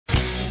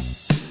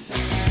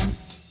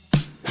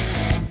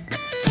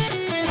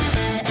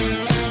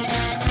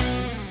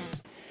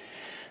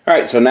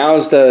Alright, so now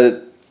is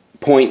the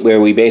point where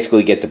we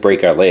basically get to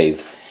break our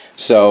lathe.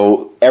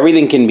 So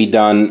everything can be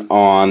done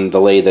on the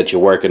lathe that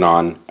you're working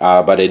on,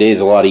 but it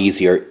is a lot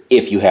easier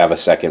if you have a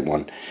second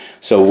one.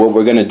 So what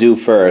we're going to do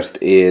first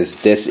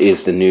is, this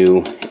is the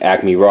new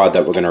Acme rod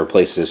that we're going to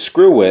replace this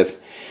screw with.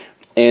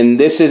 And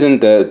this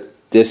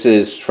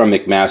is from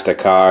McMaster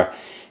Car.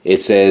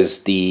 It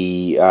says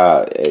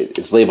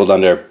it's labeled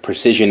under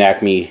Precision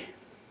Acme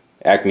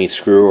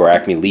screw or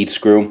Acme lead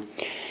screw.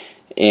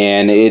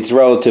 And it's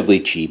relatively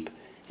cheap.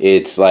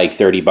 It's like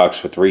 30 bucks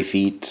for 3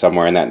 feet,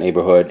 somewhere in that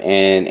neighborhood,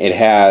 and it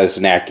has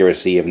an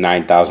accuracy of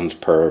 9 thousandths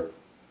per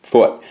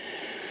foot.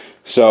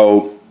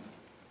 So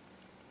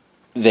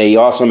they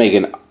also make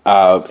an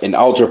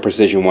ultra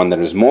precision one that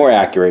is more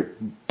accurate,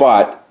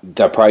 but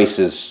the price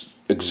is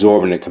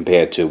exorbitant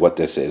compared to what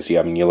this is.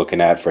 I mean, you're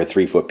looking at, for a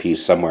 3-foot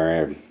piece,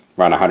 somewhere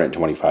around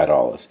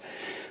 $125.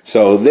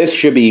 So this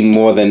should be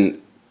more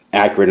than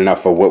accurate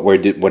enough for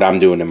what I'm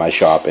doing in my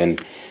shop.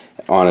 And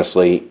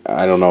honestly,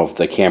 I don't know if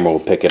the camera will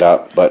pick it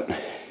up, but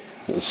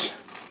let's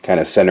kind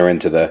of center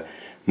into the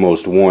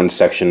most worn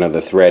section of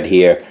the thread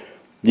here.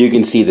 You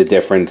can see the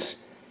difference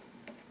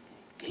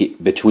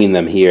between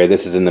them here.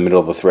 This is in the middle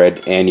of the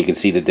thread, and you can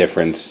see the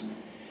difference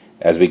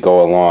as we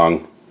go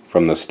along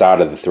from the start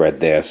of the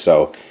thread there.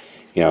 So,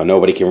 you know,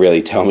 nobody can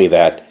really tell me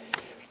that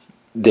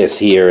this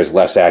here is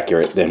less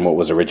accurate than what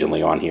was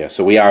originally on here.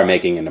 So we are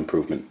making an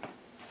improvement.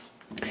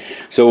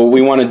 So what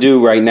we want to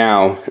do right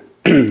now,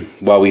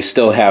 while we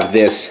still have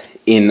this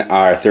in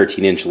our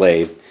 13-inch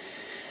lathe,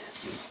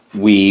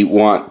 we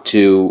want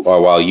to, or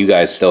while you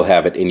guys still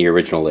have it in your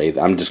original lathe,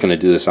 I'm just going to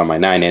do this on my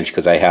 9-inch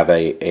because I have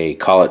a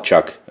collet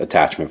chuck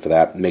attachment for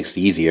that. It makes it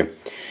easier.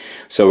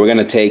 So we're going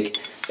to take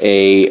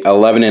a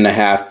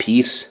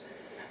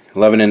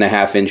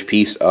 11.5-inch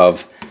piece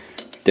of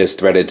this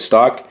threaded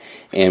stock,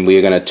 and we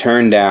are going to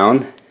turn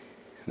down,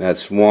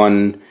 that's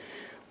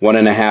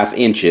 1.5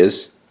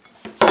 inches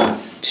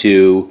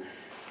to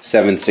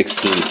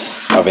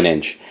 7/16 of an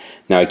inch.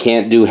 Now I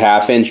can't do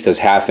 1/2 inch because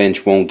 1/2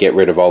 inch won't get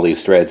rid of all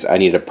these threads. I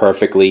need a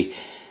perfectly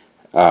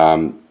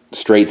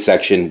straight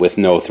section with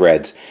no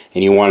threads,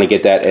 and you want to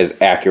get that as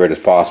accurate as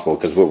possible,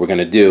 because what we're going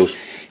to do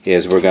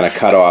is we're going to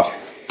cut off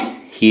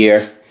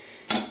here,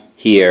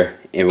 here,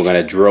 and we're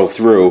going to drill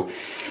through,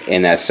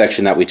 and that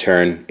section that we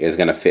turn is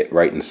going to fit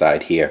right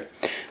inside here.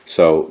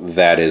 So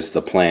that is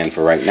the plan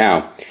for right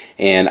now,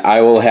 and I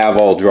will have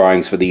all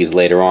drawings for these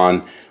later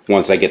on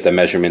once I get the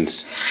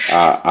measurements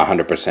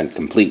 100%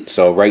 complete.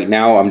 So right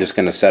now I'm just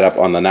going to set up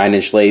on the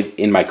 9-inch lathe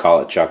in my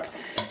collet chuck,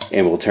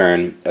 and we'll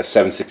turn a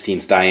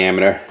 7/16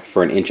 diameter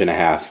for 1.5 inches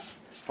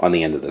on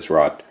the end of this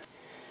rod.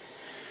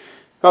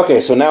 Okay,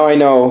 so now I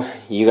know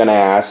you're going to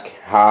ask,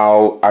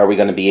 how are we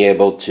going to be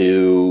able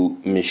to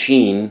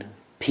machine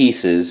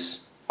pieces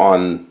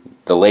on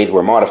the lathe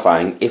we're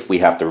modifying if we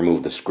have to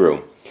remove the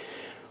screw?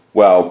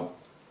 Well,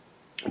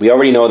 we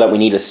already know that we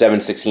need a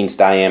 7/16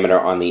 diameter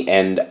on the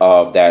end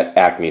of that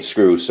Acme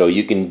screw, so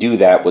you can do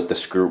that with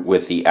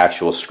the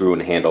actual screw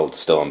and handle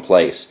still in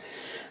place.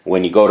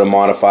 When you go to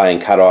modify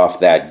and cut off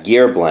that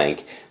gear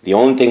blank, the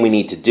only thing we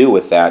need to do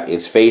with that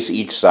is face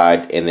each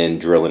side and then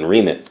drill and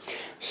ream it.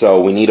 So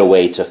we need a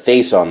way to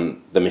face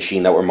on the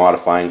machine that we're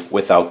modifying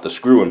without the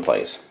screw in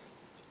place.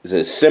 There's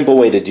a simple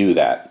way to do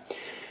that.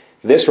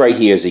 This right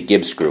here is a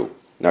Gibbs screw,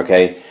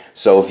 okay?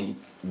 So if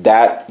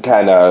that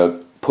kind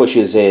of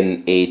pushes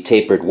in a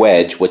tapered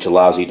wedge, which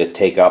allows you to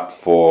take up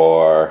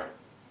for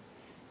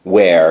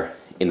wear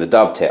in the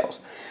dovetails.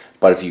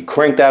 But if you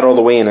crank that all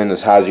the way in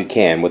as high as you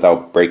can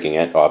without breaking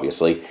it,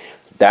 obviously,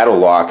 that'll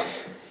lock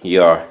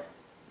your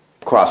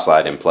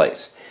cross-slide in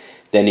place.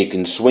 Then you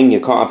can swing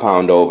your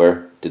compound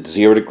over to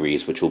 0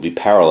 degrees, which will be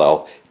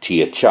parallel to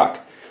your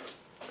chuck.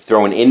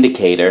 Throw an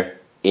indicator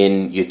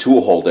in your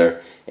tool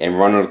holder and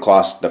run it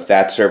across the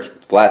flat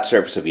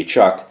surface of your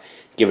chuck.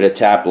 Give it a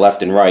tap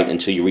left and right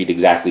until you read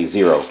exactly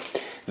 0.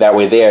 That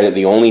way there,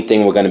 the only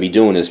thing we're going to be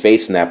doing is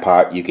facing that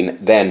part. You can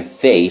then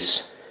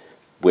face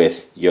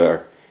with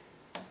your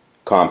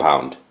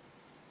compound.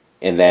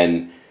 And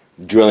then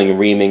drilling and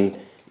reaming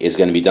is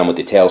going to be done with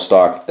the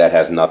tailstock. That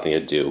has nothing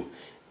to do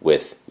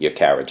with your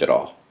carriage at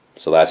all.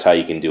 So that's how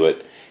you can do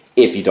it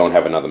if you don't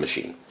have another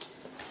machine.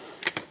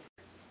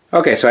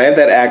 Okay, so I have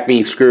that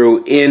Acme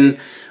screw in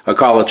a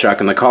collet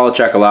chuck, and the collet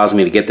chuck allows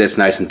me to get this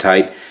nice and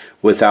tight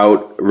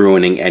without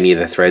ruining any of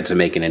the threads or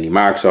making any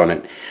marks on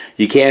it.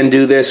 You can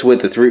do this with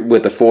the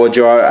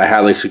 4-jaw. I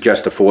highly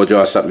suggest the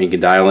 4-jaw, something you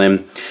can dial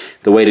in.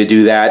 The way to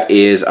do that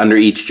is under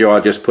each jaw,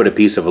 just put a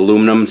piece of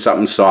aluminum,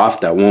 something soft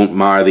that won't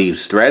mar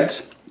these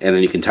threads, and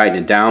then you can tighten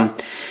it down.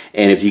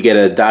 And if you get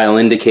a dial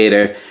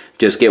indicator,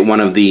 just get one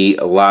of the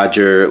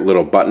larger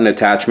little button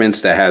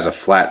attachments that has a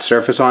flat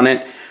surface on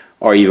it,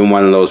 or even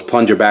one of those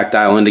plunger back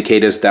dial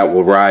indicators that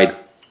will ride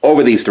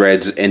over these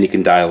threads, and you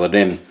can dial it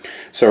in.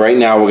 So right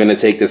now we're going to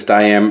take this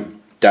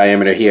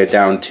diameter here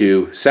down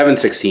to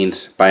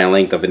 7/16 by a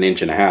length of 1.5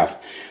 inches.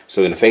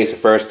 So we're going to face it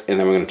first, and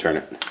then we're going to turn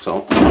it.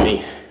 So let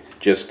me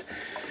just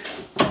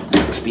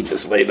speed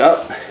this lathe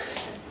up.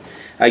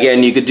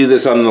 Again, you could do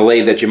this on the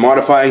lathe that you're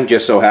modifying.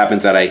 Just so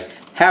happens that I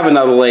have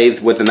another lathe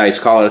with a nice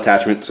collet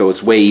attachment, so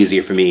it's way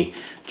easier for me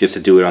just to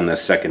do it on the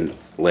second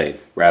lathe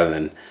rather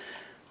than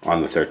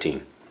on the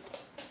 13.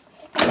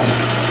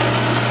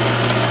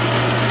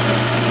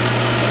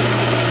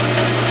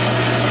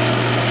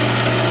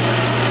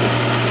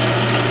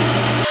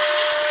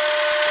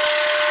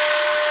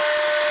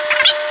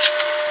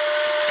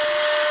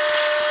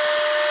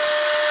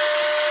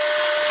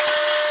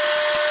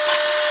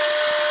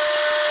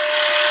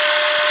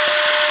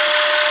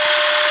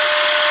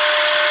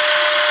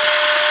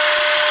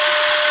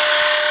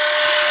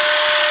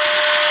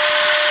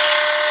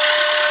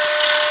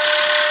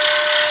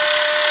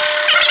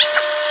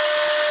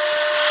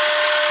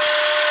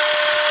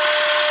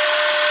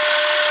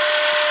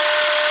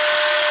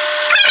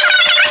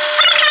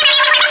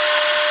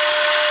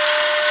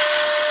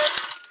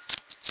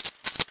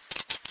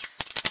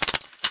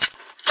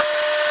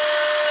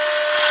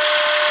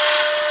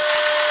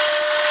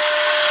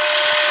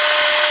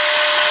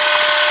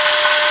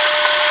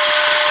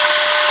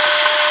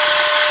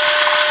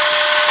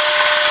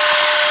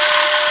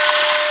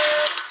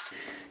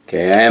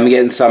 Okay, I am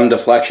getting some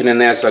deflection in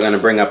there, so I'm going to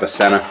bring up a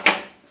center.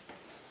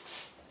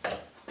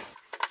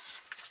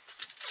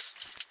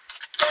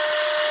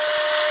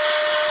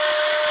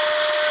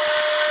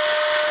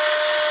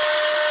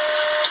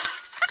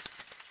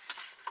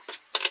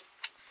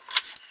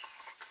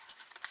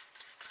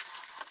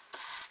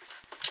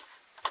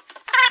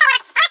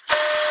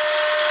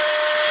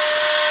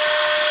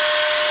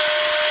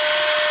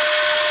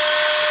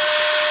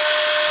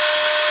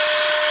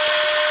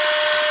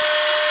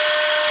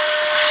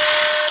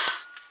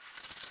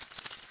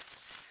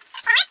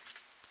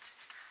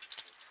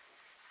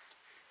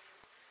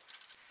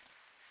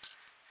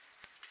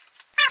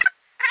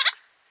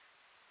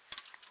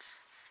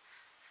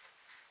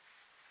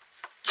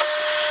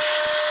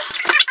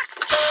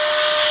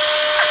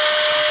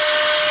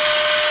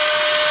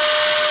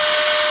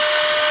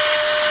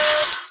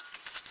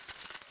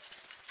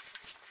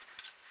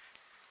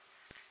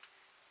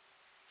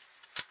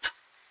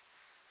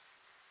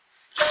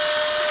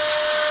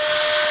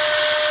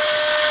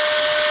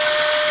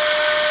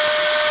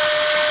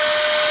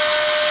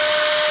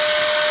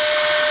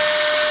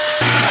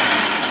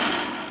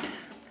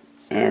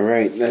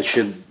 Alright, that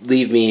should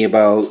leave me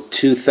about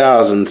 2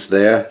 thousandths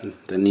there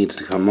that needs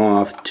to come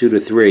off, 2 to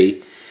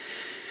 3.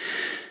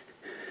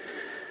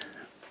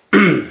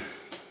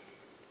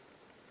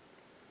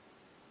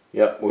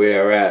 Yep, we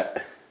are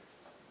at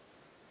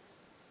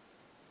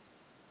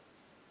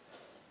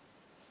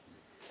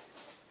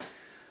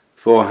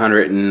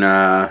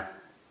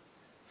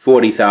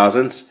 440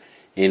 thousandths,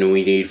 and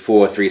we need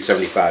 4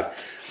 375.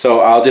 So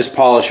I'll just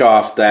polish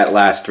off that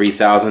last 3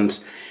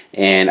 thousandths,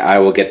 and I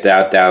will get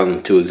that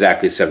down to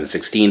exactly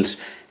 7/16.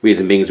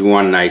 Reason being is we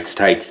want a nice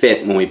tight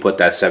fit when we put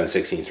that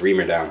 7/16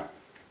 reamer down.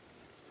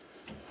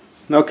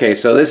 Okay,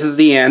 so this is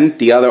the end,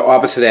 the other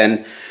opposite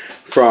end.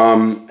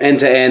 From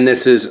end to end,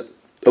 this is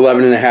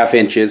 11.5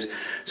 inches.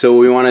 So what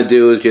we want to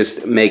do is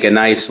just make a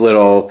nice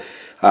little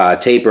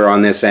taper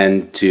on this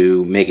end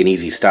to make an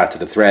easy start to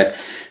the thread.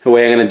 The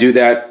way I'm going to do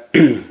that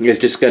is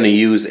just going to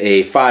use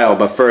a file,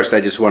 but first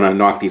I just want to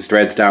knock these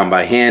threads down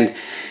by hand,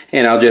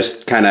 and I'll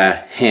just kind of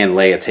hand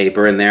lay a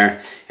taper in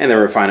there and then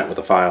refine it with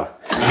a file.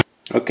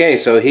 Okay,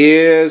 so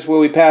here's where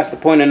we pass the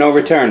point of no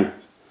return.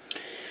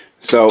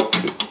 So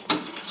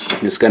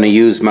I'm just going to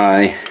use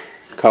my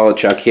collar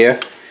chuck here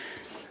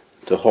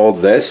to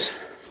hold this.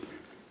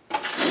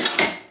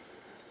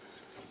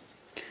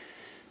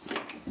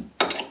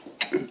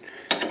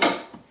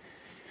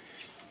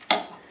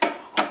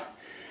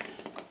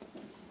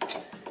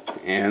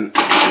 And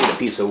a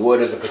piece of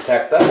wood as a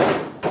protector.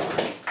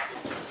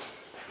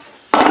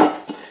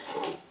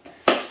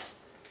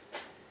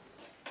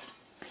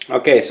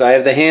 Okay, so I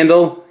have the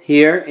handle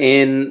here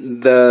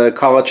in the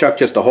collar chuck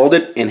just to hold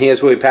it, and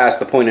here's where we pass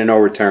the point of no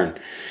return.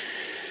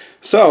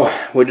 So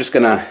we're just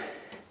gonna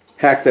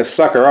hack this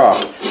sucker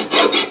off.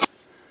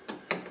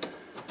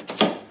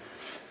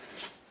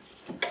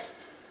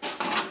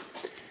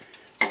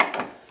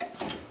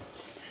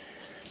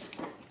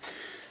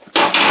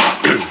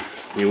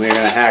 And we're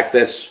going to hack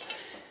this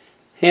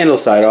handle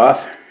side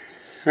off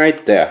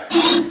right there.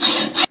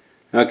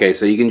 Okay,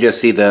 so you can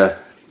just see the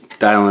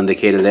dial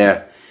indicator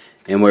there,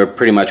 and we're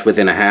pretty much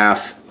within a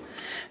half.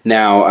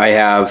 Now I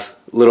have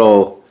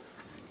little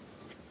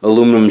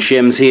aluminum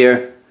shims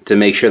here to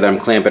make sure that I'm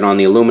clamping on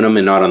the aluminum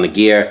and not on the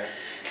gear.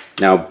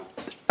 Now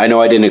I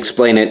know I didn't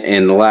explain it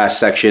in the last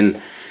section.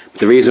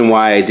 The reason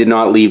why I did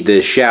not leave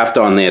this shaft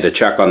on there to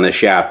chuck on the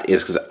shaft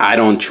is because I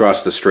don't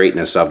trust the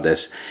straightness of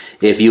this.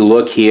 If you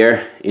look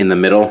here in the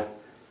middle,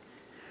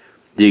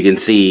 you can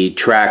see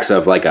tracks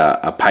of like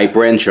a pipe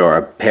wrench or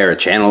a pair of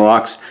channel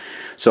locks.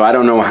 So I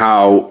don't know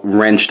how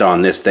wrenched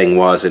on this thing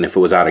was and if it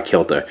was out of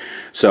kilter.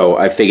 So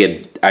I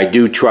figured I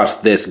do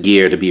trust this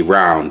gear to be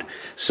round.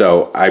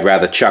 So I'd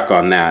rather chuck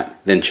on that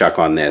than chuck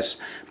on this.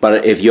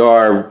 But if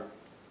you're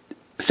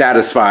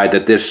satisfied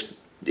that this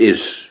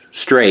is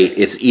straight,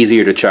 it's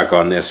easier to chuck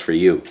on this for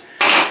you.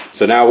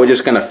 So now we're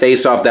just going to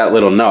face off that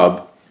little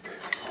nub.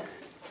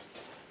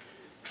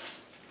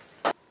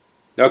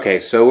 Okay,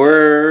 so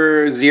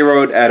we're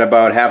zeroed at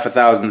about 1/2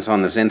 thousandths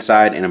on this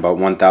inside and about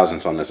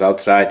 1/1000th on this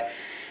outside.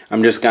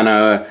 I'm just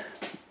gonna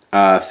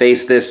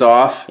face this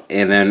off,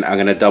 and then I'm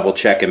gonna double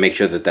check and make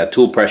sure that that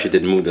tool pressure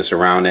didn't move this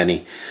around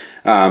any.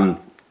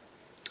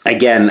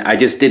 Again, I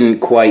just didn't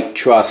quite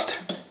trust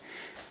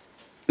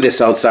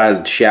this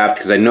outside shaft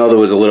because I know there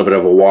was a little bit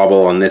of a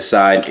wobble on this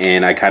side,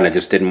 and I kind of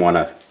just didn't want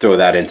to throw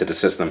that into the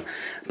system.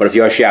 But if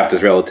your shaft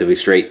is relatively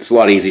straight, it's a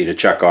lot easier to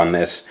chuck on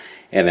this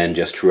and then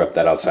just true up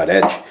that outside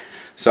edge.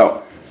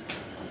 So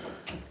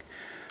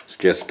let's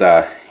just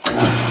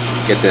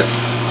get this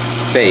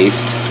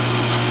faced.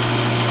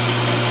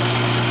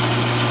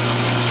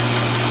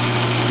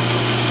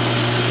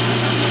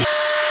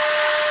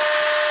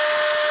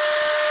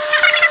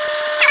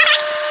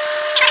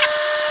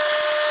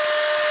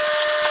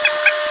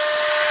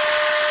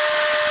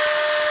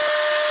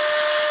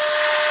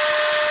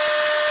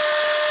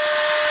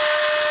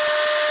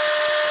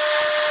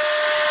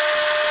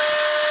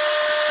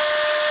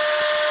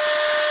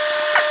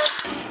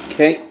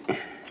 Okay.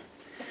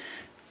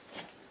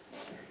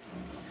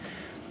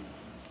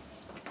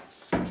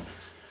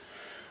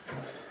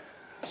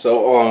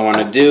 So all I want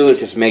to do is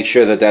just make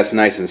sure that that's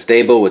nice and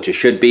stable, which it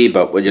should be,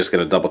 but we're just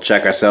going to double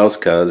check ourselves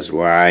because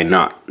why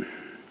not?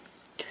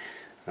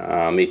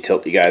 Let me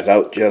tilt you guys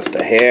out just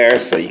a hair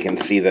so you can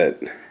see that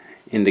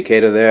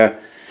indicator there.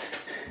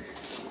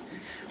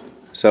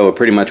 So we're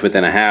pretty much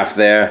within 1/2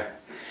 there,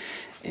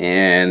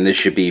 and this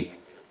should be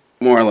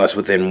more or less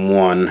within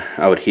 1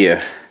 out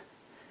here.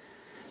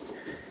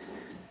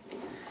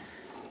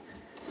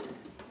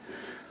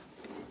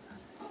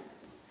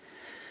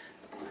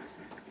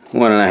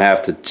 One and a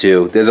half to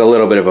 2. There's a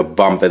little bit of a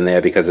bump in there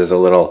because there's a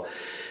little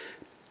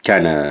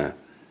kind of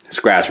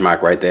scratch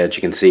mark right there that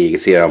you can see. You can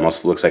see it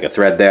almost looks like a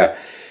thread there.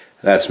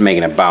 That's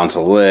making it bounce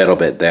a little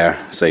bit there.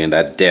 So you know,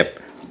 that dip,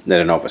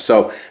 then and over.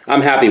 So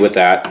I'm happy with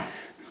that.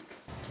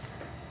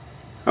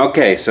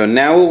 Okay, so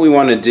now what we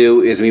want to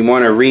do is we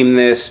want to ream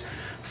this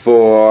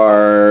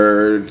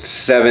for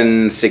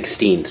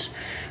 7/16.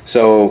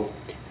 So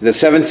the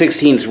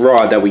 7/16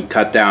 rod that we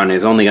cut down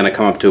is only going to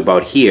come up to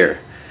about here.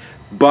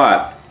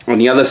 But on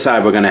the other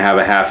side, we're going to have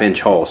a 1/2 inch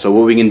hole. So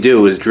what we can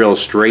do is drill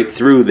straight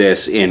through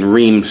this and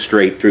ream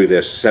straight through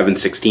this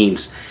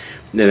 7/16.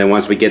 And then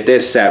once we get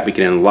this set, we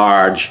can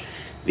enlarge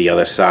the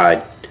other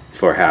side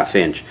for 1/2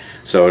 inch.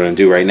 So what I'm going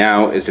to do right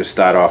now is just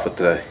start off with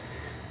the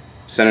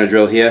center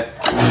drill here.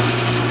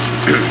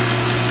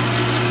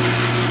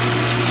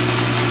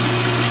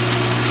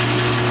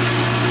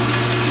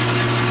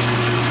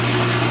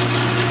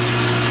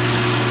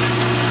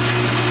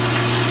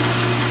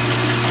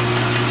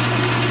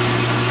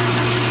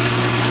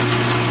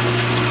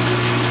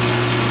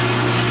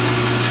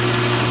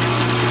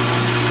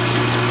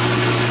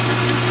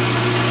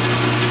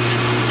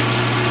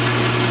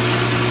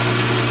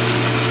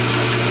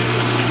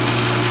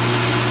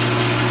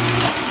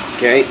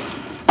 Okay,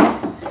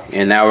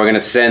 and now we're going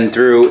to send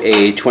through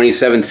a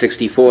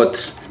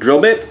 27/64 drill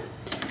bit.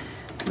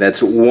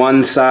 That's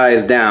one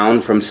size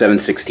down from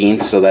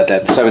 7/16, so that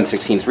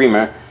 7/16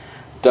 reamer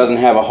doesn't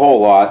have a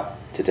whole lot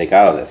to take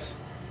out of this.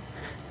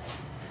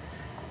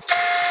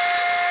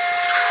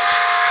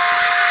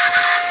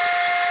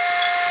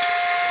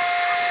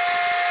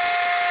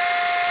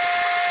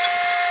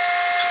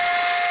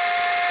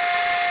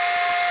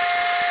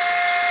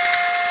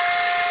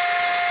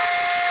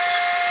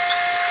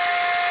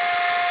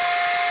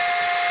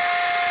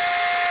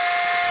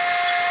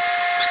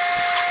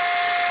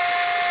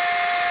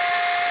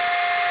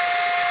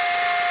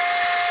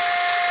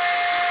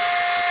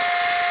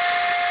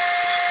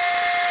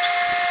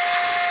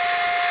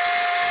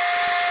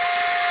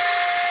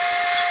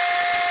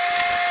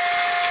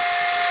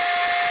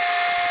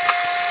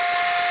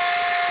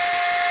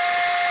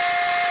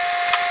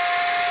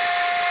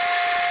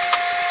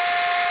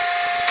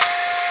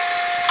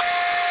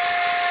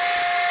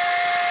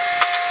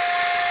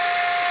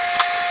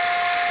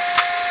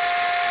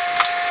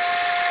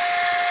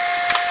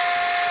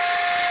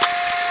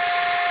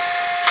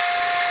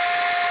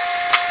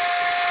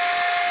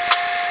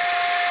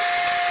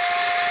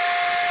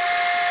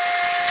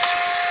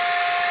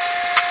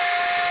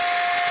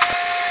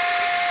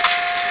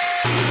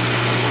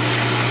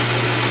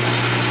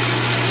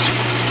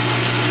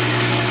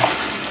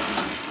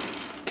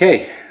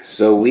 Okay,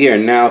 so we are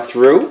now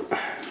through.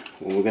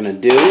 What we're going to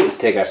do is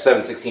take our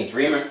 7/16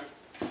 reamer.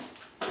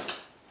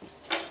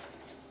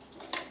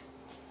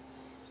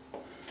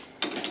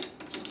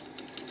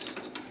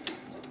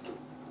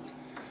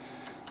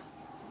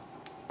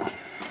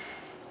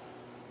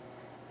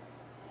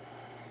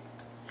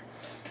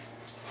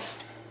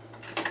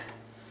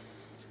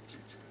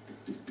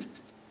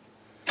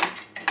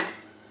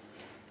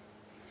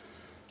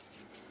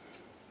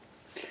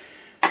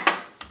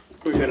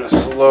 We're going to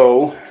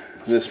slow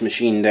this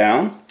machine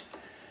down.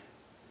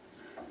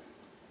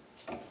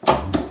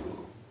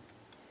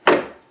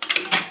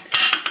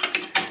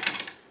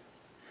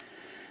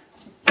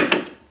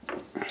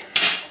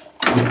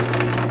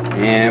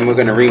 And we're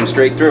going to ream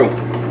straight through.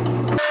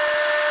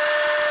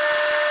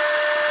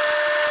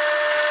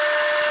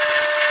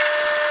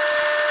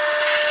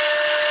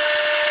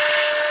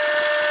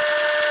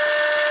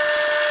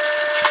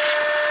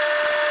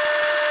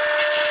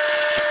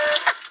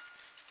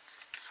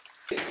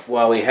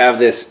 while we have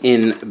this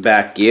in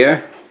back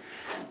gear,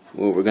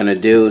 what we're going to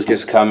do is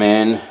just come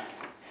in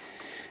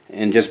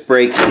and just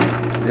break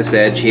this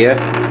edge here.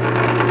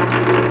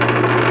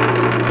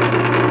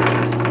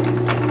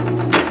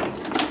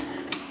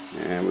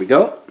 There we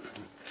go.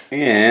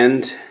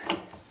 And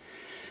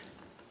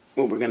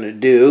what we're going to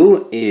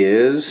do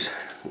is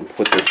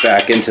put this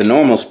back into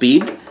normal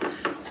speed.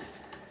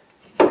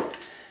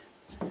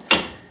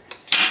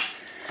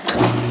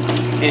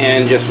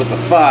 And just with the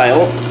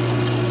file,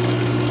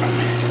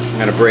 I'm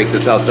going to break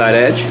this outside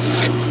edge.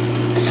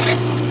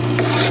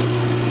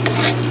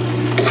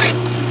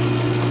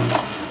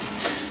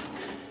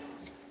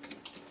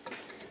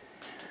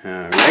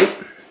 Alright.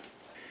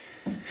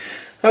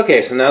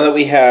 Okay, so now that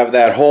we have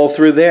that hole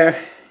through there,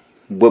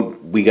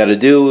 what we got to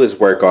do is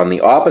work on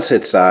the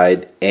opposite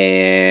side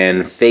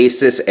and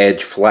face this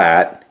edge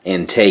flat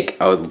and take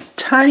a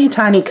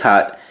tiny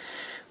cut,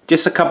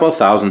 just a couple of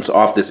thousandths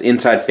off this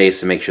inside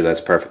face to make sure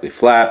that's perfectly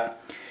flat.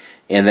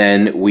 And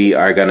then we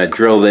are going to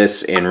drill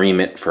this and ream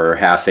it for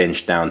 1/2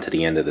 inch down to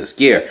the end of this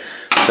gear.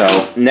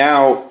 So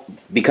now,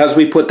 because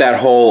we put that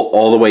hole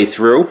all the way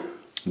through,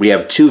 we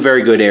have two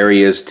very good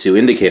areas to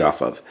indicate off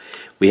of.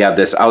 We have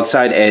this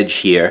outside edge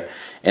here,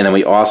 and then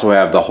we also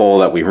have the hole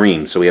that we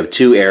reamed. So we have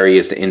two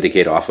areas to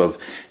indicate off of.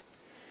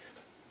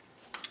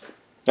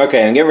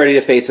 Okay, I'm getting ready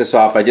to face this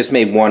off. I just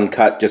made one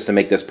cut just to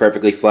make this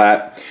perfectly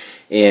flat.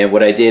 And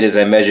what I did is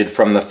I measured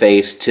from the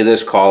face to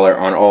this collar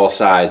on all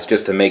sides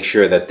just to make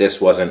sure that this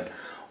wasn't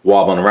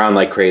wobbling around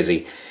like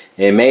crazy.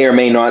 It may or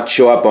may not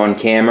show up on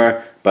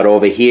camera, but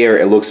over here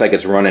it looks like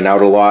it's running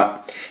out a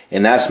lot.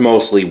 And that's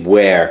mostly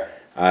wear,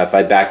 if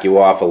I back you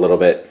off a little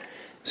bit.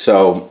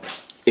 So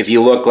if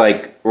you look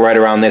like right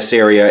around this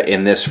area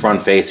in this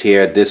front face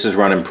here, this is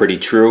running pretty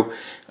true.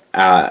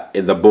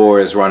 The bore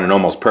is running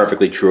almost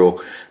perfectly true.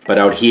 But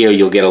out here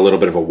you'll get a little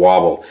bit of a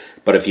wobble.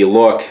 But if you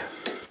look,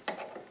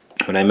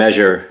 when I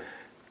measure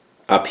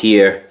up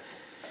here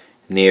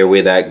near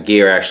where that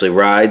gear actually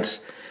rides,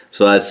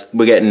 so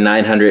we're getting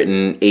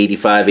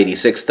 985,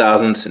 86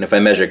 thousandths, and if I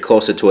measure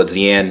closer towards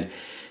the end,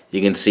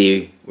 you can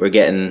see we're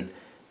getting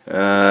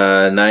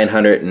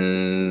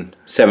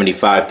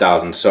 975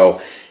 thousandths.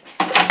 So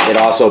it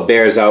also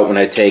bears out when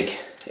I take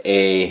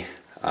a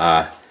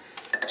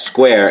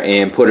square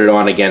and put it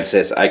on against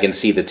this. I can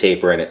see the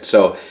taper in it.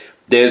 So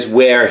there's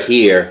wear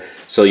here,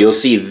 so you'll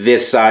see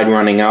this side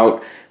running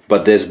out,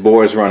 but this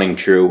bore is running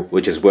true,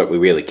 which is what we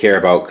really care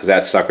about, because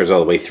that sucker's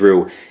all the way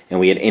through, and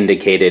we had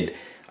indicated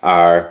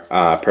our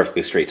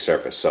perfectly straight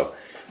surface. So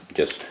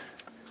just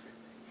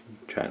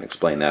trying to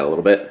explain that a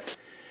little bit.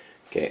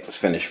 Okay, let's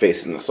finish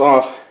facing this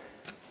off.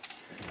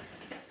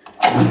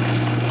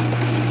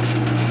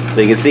 So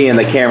you can see in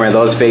the camera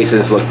those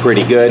faces look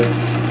pretty good.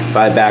 If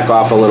I back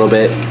off a little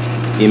bit,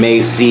 you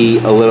may see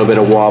a little bit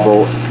of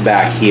wobble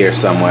back here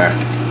somewhere.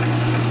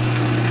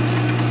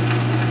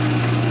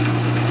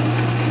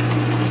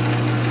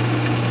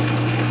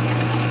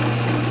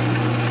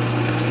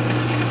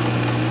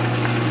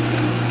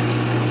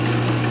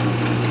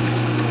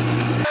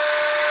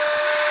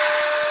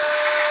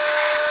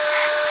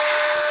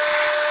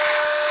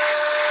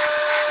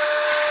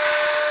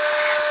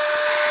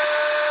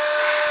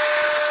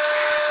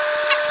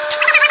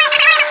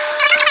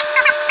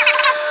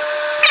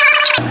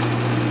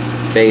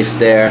 Face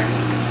there.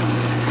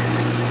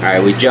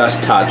 Alright, we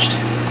just touched.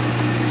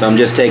 So I'm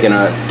just taking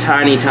a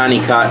tiny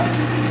cut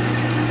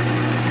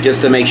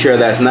just to make sure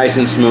that's nice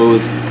and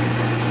smooth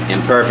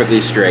and perfectly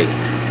straight.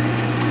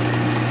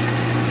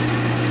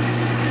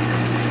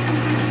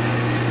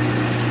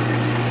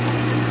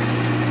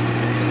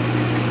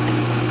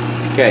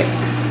 Okay,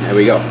 there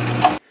we go.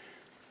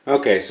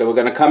 Okay, so we're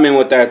going to come in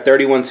with that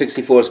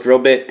 31/64 drill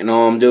bit, and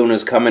all I'm doing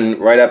is coming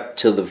right up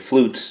to the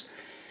flutes,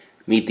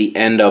 meet the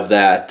end of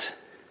that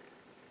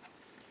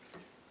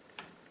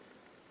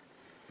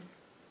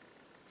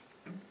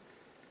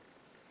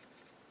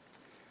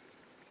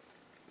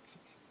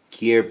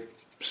gear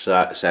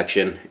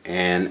section,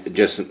 and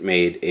just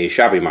made a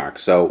Sharpie mark.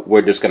 So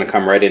we're just going to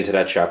come right into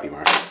that Sharpie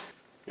mark.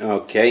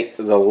 Okay,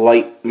 the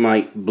light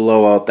might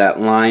blow out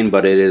that line,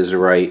 but it is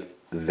right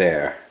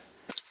there.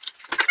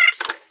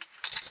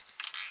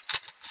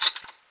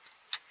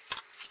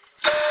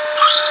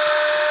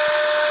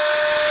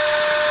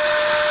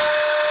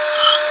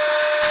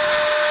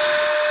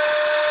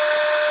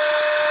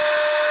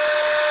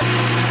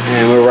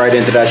 And we're right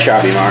into that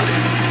Sharpie mark.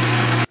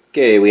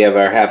 Okay, we have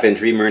our 1/2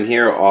 inch reamer in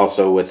here,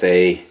 also with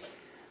a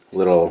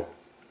little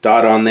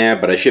dot on there,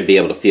 but I should be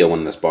able to feel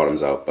when this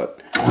bottoms out,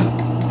 but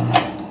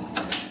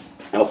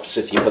helps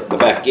if you put the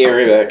back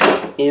gear back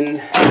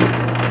in.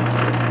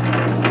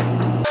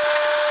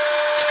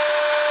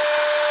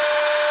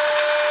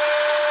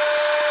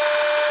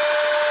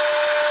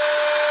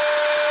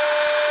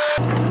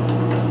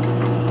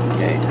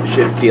 Okay,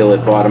 should feel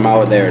it bottom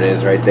out. There it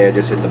is, right there,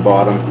 just hit the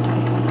bottom.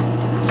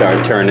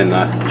 Start turning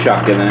the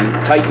chuck and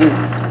then tighten.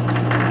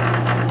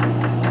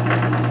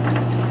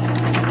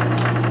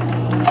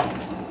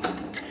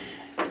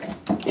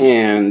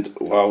 And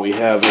while we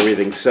have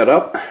everything set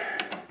up,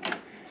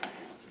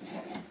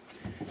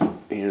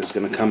 You're just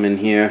going to come in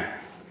here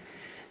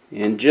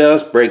and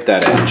just break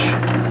that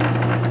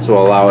edge. This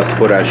will allow us to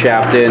put our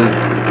shaft in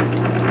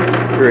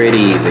pretty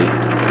easy.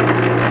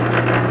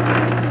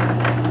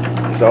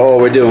 So all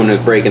we're doing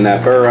is breaking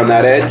that burr on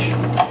that edge.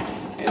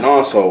 And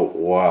also,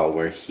 while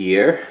we're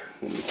here,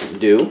 what we can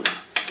do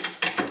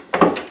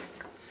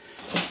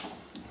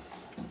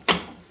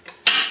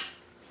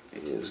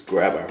is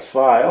grab our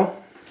file.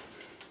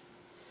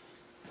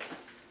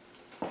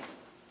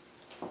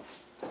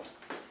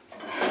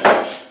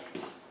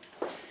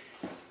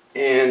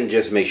 And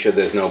just make sure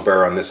there's no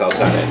burr on this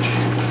outside edge.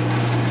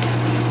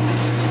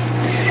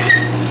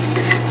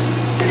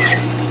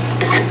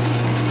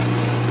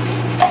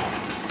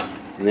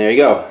 And there you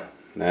go.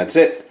 That's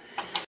it.